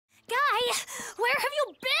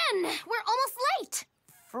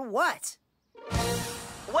For what?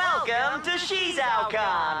 Welcome to SheZow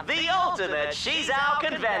Con, the ultimate SheZow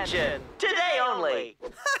convention. Today only.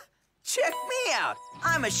 Check me out.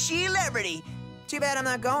 I'm a she-lebrity. Too bad I'm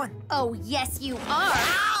not going. Oh, yes, you are.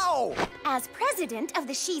 Ow! As president of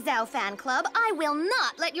the SheZow fan club, I will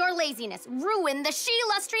not let your laziness ruin the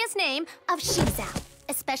she-illustrious name of SheZow.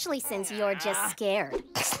 Especially since you're just scared.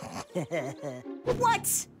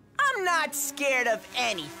 What? I'm not scared of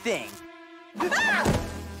anything.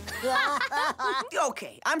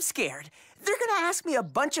 Okay, I'm scared. They're gonna ask me a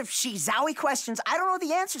bunch of SheZowy questions I don't know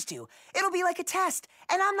the answers to. It'll be like a test,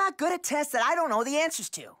 and I'm not good at tests that I don't know the answers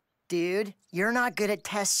to. Dude, you're not good at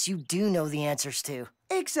tests you do know the answers to.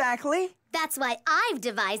 Exactly. That's why I've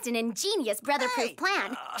devised an ingenious brother-proof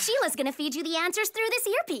plan. Sheila's gonna feed you the answers through this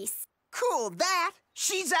earpiece. Cool that.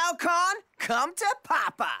 SheZow Con, come to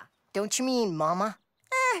Papa. Don't you mean Mama?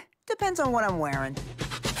 Depends on what I'm wearing.